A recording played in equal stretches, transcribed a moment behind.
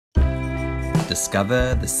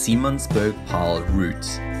discover the Simonsberg Route.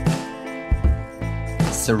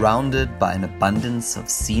 Surrounded by an abundance of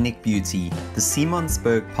scenic beauty, the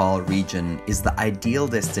Simonsberg region is the ideal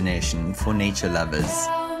destination for nature lovers.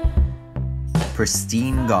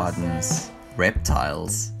 Pristine gardens,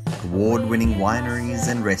 reptiles, award-winning wineries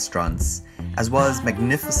and restaurants, as well as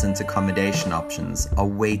magnificent accommodation options are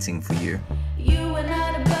waiting for you.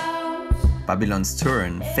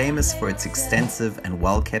 Babylonstoren, famous for its extensive and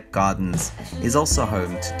well-kept gardens, is also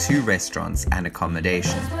home to 2 restaurants and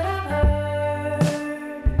accommodation.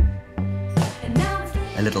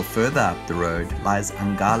 A little further up the road lies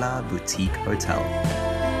Angala Boutique Hotel.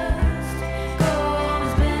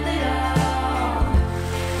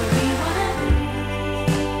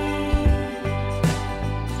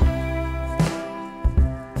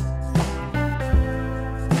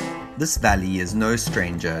 This valley is no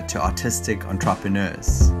stranger to artistic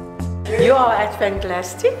entrepreneurs. You are at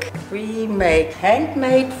Fanglasstic. We make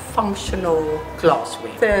handmade functional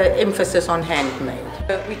glassware. The emphasis on handmade.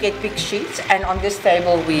 We get big sheets, and on this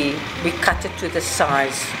table we cut it to the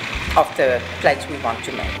size of the plates we want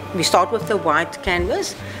to make. We start with the white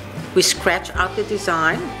canvas. We scratch out the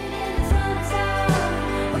design.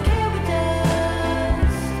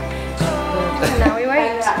 Now we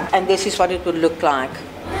wait. And this is what it would look like.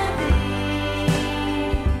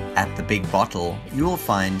 At the big bottle, you will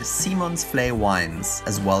find Simonsvlei Wines,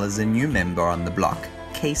 as well as a new member on the block,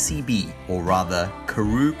 KCB, or rather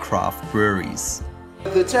Karoo Craft Breweries.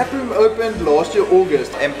 The tap room opened last year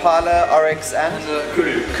August. Impala, RX and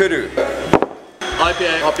Karoo.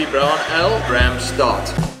 IPA, Hoppy Brown Ale, Ram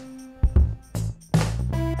Start.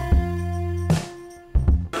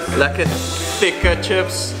 Lekker thicker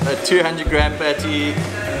chips, a 200 gram patty,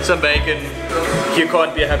 some bacon. You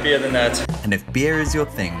can't be happier than that. And if beer is your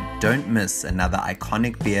thing, don't miss another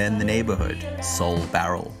iconic beer in the neighborhood, Soul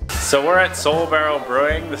Barrel. So we're at Soul Barrel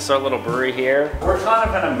Brewing, this is our little brewery here. We're kind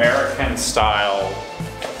of an American style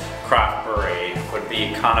craft brewery, would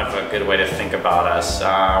be kind of a good way to think about us.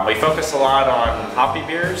 We focus a lot on hoppy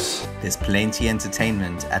beers. There's plenty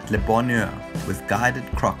entertainment at Bonheur with guided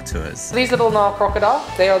croc tours. These little crocodiles,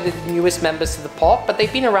 they are the newest members to the park, but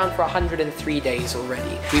they've been around for 103 days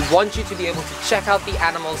already. We want you to be able to check out the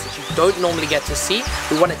animals that you don't normally get to see.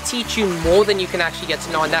 We want to teach you more than you can actually get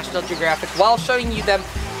to know on National Geographic while showing you them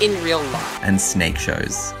in real life. And snake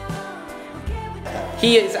shows.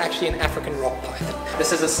 He is actually an African rock python.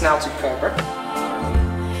 This is a snouted cobra.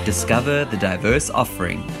 Discover the diverse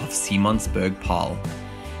offering of Simonsberg Paarl.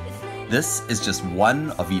 This is just one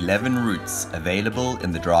of 11 routes available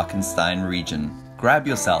in the Drakenstein region. Grab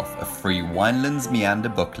yourself a free Winelands Meander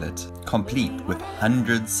booklet, complete with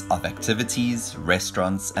hundreds of activities,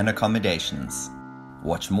 restaurants and accommodations.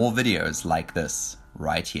 Watch more videos like this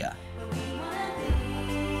right here.